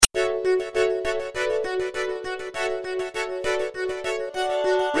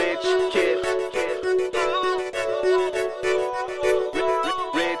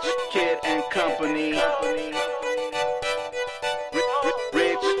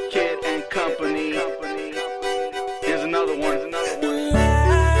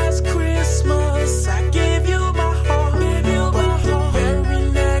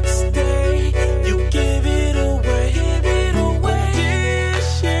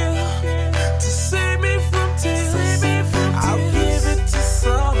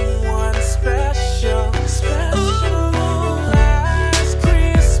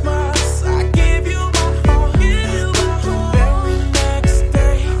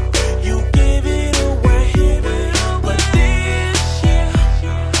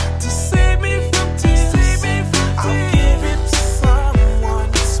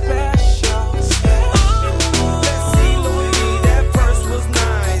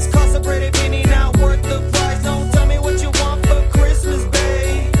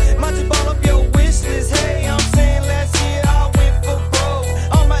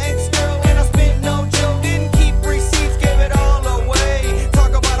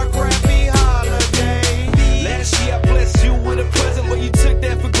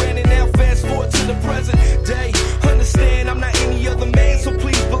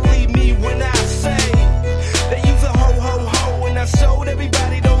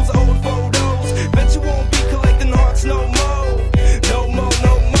everybody those old photos. Bet you won't be collecting hearts no more. No more,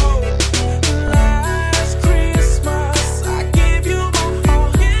 no more. Last Christmas, I gave you my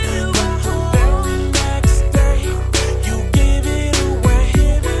heart, but the very next day, you gave it away.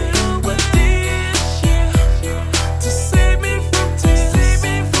 But this year, to save me from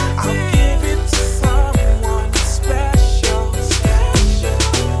tears, I'll give it to someone special.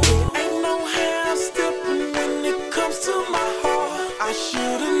 Ain't no half stepping when it comes to my heart. I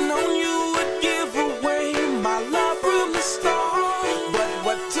should've known you would give away my love from the start. But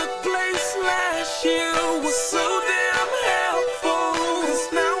what took place last year was so damn helpful. 'Cause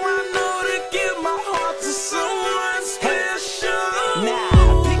now I know to give my heart to someone special. Now